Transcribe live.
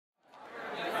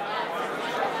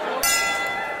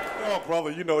brother.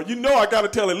 You know, I got to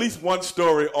tell at least one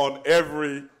story on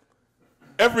every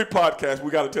podcast.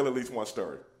 We got to tell at least one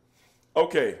story.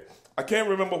 Okay, I can't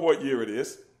remember what year it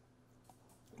is,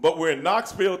 but we're in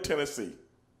Knoxville, Tennessee.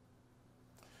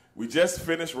 We just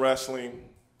finished wrestling.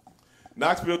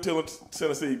 Knoxville,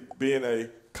 Tennessee being a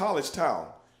college town.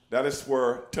 That is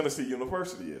where Tennessee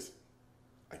University is,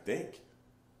 I think.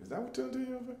 Is that what Tennessee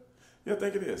University? Yeah, I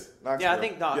think it is. Knoxville. Yeah, I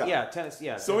think Tennessee.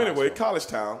 Yeah. So anyway, college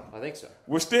town. I think so.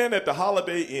 We're staying at the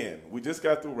Holiday Inn. We just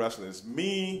got through wrestling. It's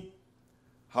me,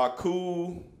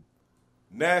 Haku,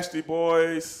 Nasty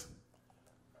Boys,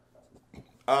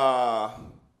 one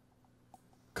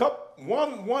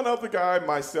other guy,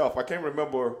 myself. I can't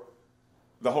remember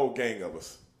the whole gang of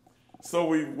us. So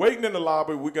we waiting in the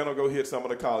lobby. We're gonna go hit some of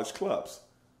the college clubs,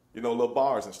 you know, little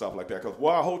bars and stuff like that. Because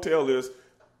where our hotel is,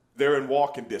 they're in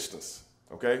walking distance.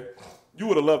 Okay, you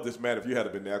would have loved this, man, if you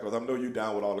had been there. Because I know you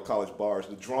down with all the college bars,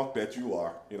 the drunk that you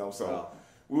are, you know. So. Well,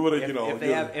 we would have, you know,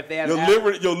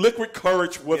 your liquid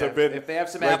courage would have been. If they have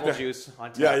some apple juice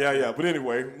on top. Yeah. But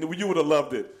anyway, you would have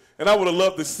loved it. And I would have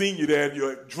loved to see you there and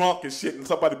you're drunk and shit and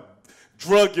somebody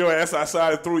drug your ass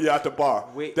outside and threw you out the bar.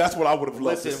 That's what I would have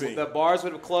loved to see. The bars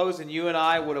would have closed and you and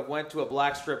I would have went to a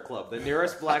black strip club, the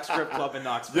nearest black strip club in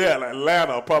Knoxville. Yeah, like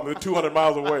Atlanta, probably 200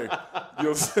 miles away.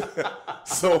 You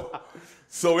know,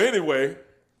 so anyway,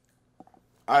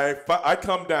 I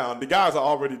come down. The guys are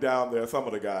already down there, some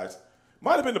of the guys.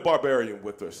 Might have been the Barbarian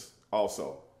with us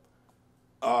also.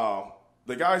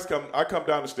 The guys I come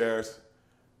down the stairs,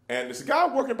 and there's a guy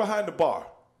working behind the bar,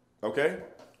 okay?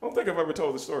 I don't think I've ever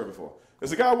told this story before.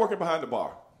 There's a guy working behind the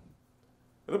bar,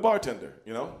 the bartender,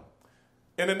 you know?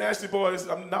 And the Nasty Boys,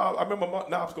 I remember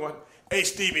Knobs going, "Hey,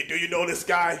 Stevie, do you know this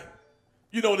guy?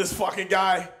 You know this fucking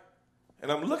guy?"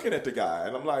 And I'm looking at the guy,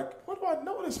 and I'm like, "Where do I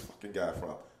know this fucking guy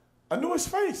from?" I knew his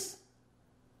face.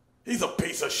 He's a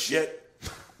piece of shit.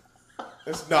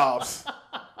 It's Knobs.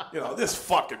 You know, this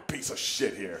fucking piece of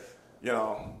shit here, you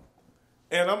know.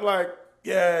 And I'm like,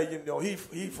 yeah, you know, he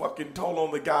fucking told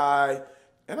on the guy.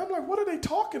 And I'm like, what are they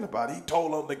talking about? He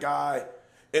told on the guy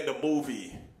in the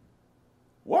movie.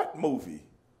 What movie?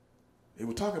 He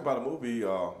was talking about a movie,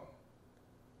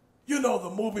 you know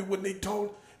the movie when he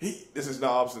told, this is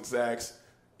Knobs and Sachs.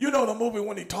 You know the movie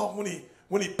when he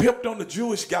pimped on the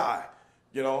Jewish guy,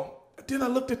 you know. Then I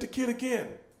looked at the kid again.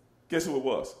 Guess who it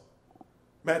was?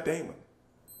 Matt Damon.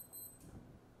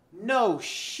 No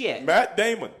shit. Matt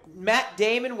Damon. Matt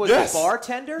Damon was the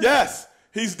bartender? Yes.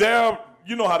 He's there.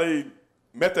 You know how they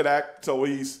method act, so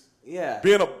he's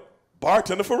being a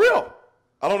bartender for real.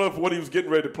 I don't know if what he was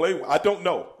getting ready to play. I don't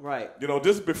know. Right. You know,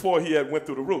 this is before he had went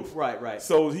through the roof. Right.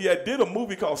 So he did a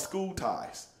movie called School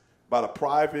Ties about a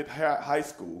private high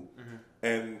school. Mm-hmm.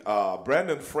 And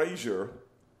Brandon Fraser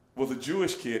was a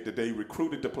Jewish kid that they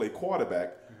recruited to play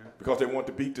quarterback because they wanted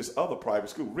to beat this other private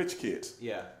school, rich kids.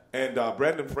 Yeah. And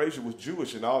Brandon Fraser was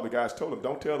Jewish, and all the guys told him,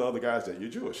 don't tell the other guys that you're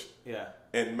Jewish. Yeah.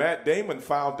 And Matt Damon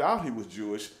found out he was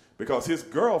Jewish because his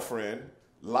girlfriend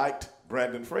liked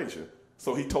Brandon Fraser.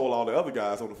 So he told all the other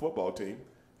guys on the football team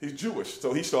he's Jewish.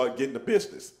 So he started getting the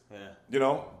business. Yeah. You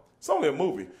know? It's only a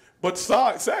movie. But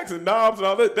Sachs and Knobs and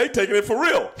all that, they taking it for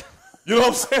real. You know what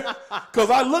I'm saying? Because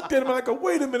I looked at him and I go,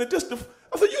 wait a minute, I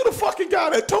said, you the fucking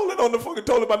guy that told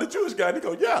about the Jewish guy. And he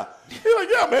go, yeah. He's like,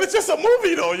 yeah, man, it's just a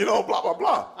movie though, you know, blah, blah,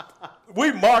 blah.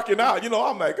 We marking out, you know,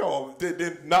 I'm like, oh,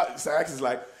 Sachs is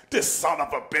like, this son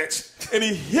of a bitch. And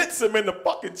he hits him in the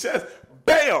fucking chest.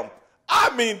 Bam.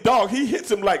 I mean, dog, he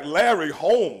hits him like Larry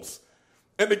Holmes.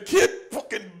 And the kid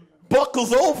fucking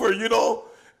buckles over, you know.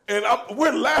 And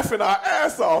we're laughing our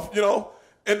ass off, you know.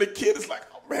 And the kid is like,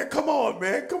 man, come on,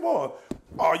 man, come on.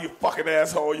 Oh, you fucking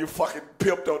asshole, you fucking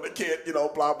pimped on the kid, you know,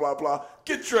 blah, blah, blah.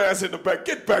 Get your ass in the back.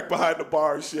 Get back behind the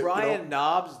bar and shit. Brian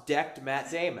Knobs decked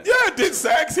Matt Damon. Yeah, did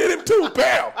Sachs hit him too,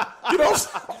 bam. You know,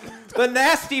 the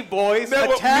Nasty Boys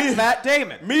attacked Matt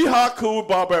Damon. Me, Haku,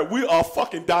 Barbarian, we are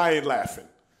fucking dying laughing.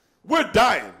 We're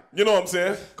dying, you know what I'm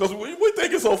saying? Because we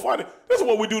think it's so funny. This is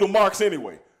what we do to Marks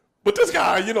anyway. But this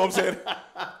guy, you know what I'm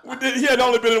saying? He had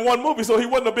only been in one movie, so he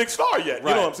wasn't a big star yet. Right.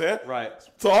 You know what I'm saying? Right.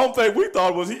 So the only thing we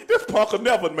thought was, this punk will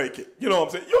never make it. You know what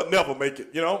I'm saying? You'll never make it,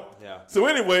 you know? Yeah. So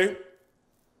anyway,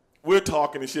 we're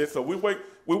talking and shit. So we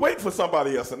wait for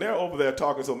somebody else, and they're over there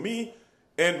talking. So me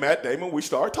and Matt Damon, we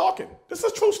start talking. This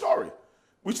is a true story.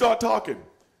 We start talking.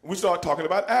 We start talking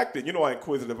about acting. You know how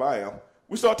inquisitive I am.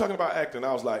 We start talking about acting.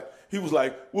 He was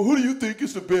like, well, who do you think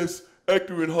is the best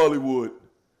actor in Hollywood?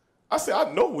 I said,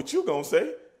 I know what you're going to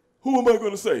say. Who am I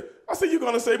going to say? I said, you're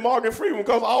going to say Morgan Freeman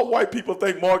because all white people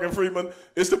think Morgan Freeman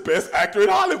is the best actor in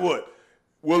Hollywood.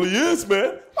 Well, he is,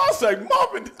 man. I was like,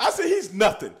 Marvin, I said, he's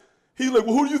nothing. He's like,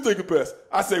 well, who do you think is best?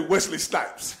 I say, Wesley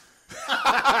Snipes.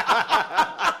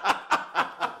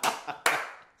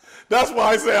 That's why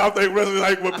I say I think Wesley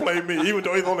Snipes would play me, even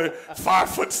though he's only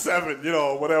 5'7", you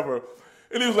know, whatever.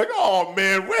 And he was like, oh,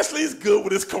 man, Wesley's good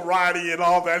with his karate and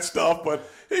all that stuff, but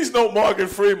he's no Morgan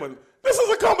Freeman. This is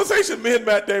a conversation me and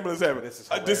Matt Damon is having.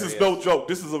 This is no joke.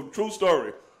 This is a true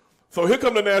story. So here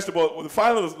come the Nasty Boys. Well,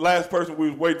 finally, the last person we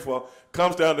was waiting for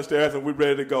comes down the stairs, and we're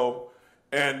ready to go.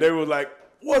 And they were like,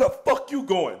 where the fuck you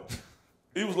going?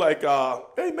 He was like,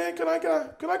 hey, man, can I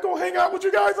go hang out with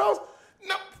you guys? I was,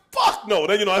 no, fuck no.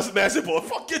 Then, you know, that's a Nasty Boy.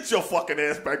 Fuck, get your fucking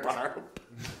ass back behind him.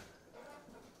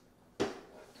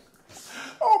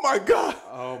 Oh, my God.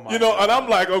 Oh, my You know, God. and I'm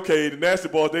like, okay, the Nasty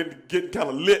Boys, they're getting kind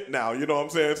of lit now. You know what I'm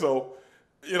saying? So,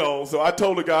 you know, so I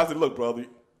told the guys, I said, look, brother,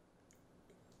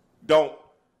 don't,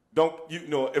 you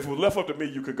know, if it was left up to me,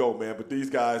 you could go, man. But these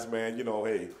guys, man, you know,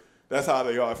 hey, that's how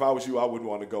they are. If I was you, I wouldn't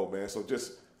want to go, man. So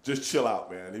just chill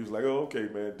out, man. He was like, oh, okay,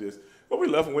 man, Well, we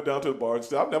left and went down to the bar and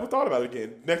stuff. I've never thought about it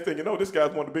again. Next thing you know, this guy's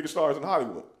one of the biggest stars in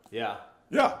Hollywood. Yeah.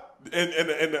 Yeah.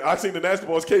 And I've seen the Nasty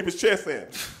Boys cave his chest in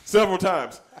several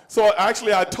times. So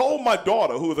actually, I told my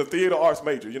daughter, who was a theater arts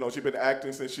major, you know, she'd been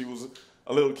acting since she was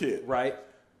a little kid. Right.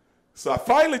 So I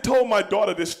finally told my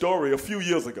daughter this story a few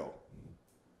years ago.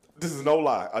 This is no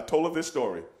lie. I told her this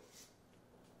story.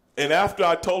 And after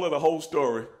I told her the whole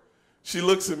story, she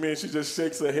looks at me and she just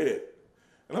shakes her head.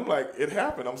 And I'm like, it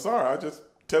happened. I'm sorry. I'm just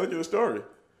telling you the story.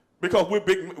 Because we're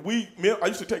big. I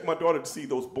used to take my daughter to see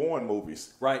those Bourne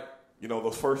movies. Right. You know,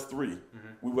 those first three. Mm-hmm.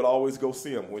 We would always go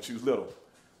see them when she was little.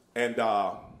 And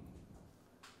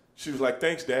she was like,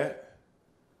 thanks, Dad.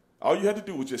 All you had to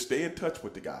do was just stay in touch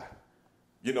with the guy.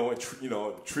 You know, and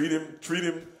treat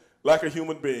him like a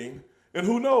human being. And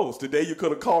who knows, today you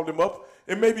could have called him up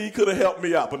and maybe he could have helped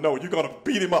me out. But no, you're going to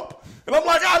beat him up. And I'm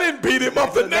like, I didn't beat him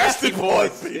up. The Nasty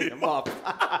Boys beat him up.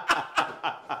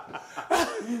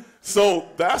 So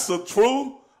that's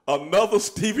another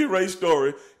Stevie Ray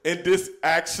story. And this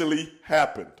actually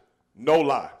happened. No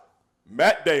lie.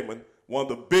 Matt Damon, one of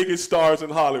the biggest stars in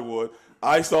Hollywood,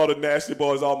 I saw the Nasty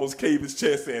Boys almost cave his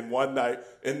chest in one night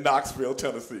in Knoxville,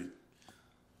 Tennessee.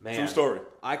 Man, true story.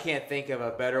 I can't think of a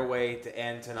better way to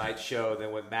end tonight's show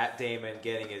than with Matt Damon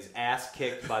getting his ass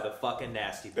kicked by the fucking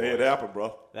Nasty Boys. Hey, it happened,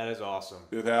 bro. That is awesome.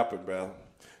 It happened, man.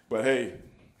 But hey,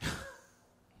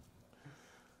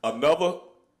 another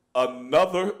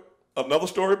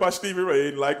story by Stevie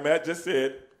Ray, like Matt just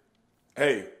said.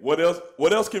 Hey, what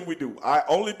else can we do? I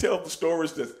only tell the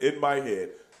stories that's in my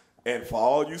head. And for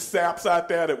all you saps out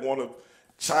there that want to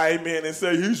chime in and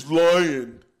say he's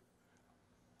lying,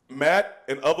 Matt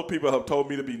and other people have told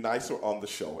me to be nicer on the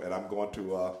show, and I'm going to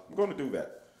do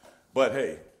that. But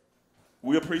hey,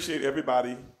 we appreciate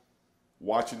everybody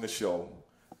watching the show,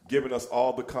 giving us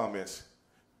all the comments.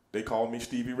 They call me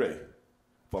Stevie Ray.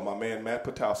 For my man Matt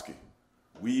Topolski,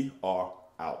 we are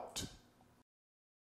out.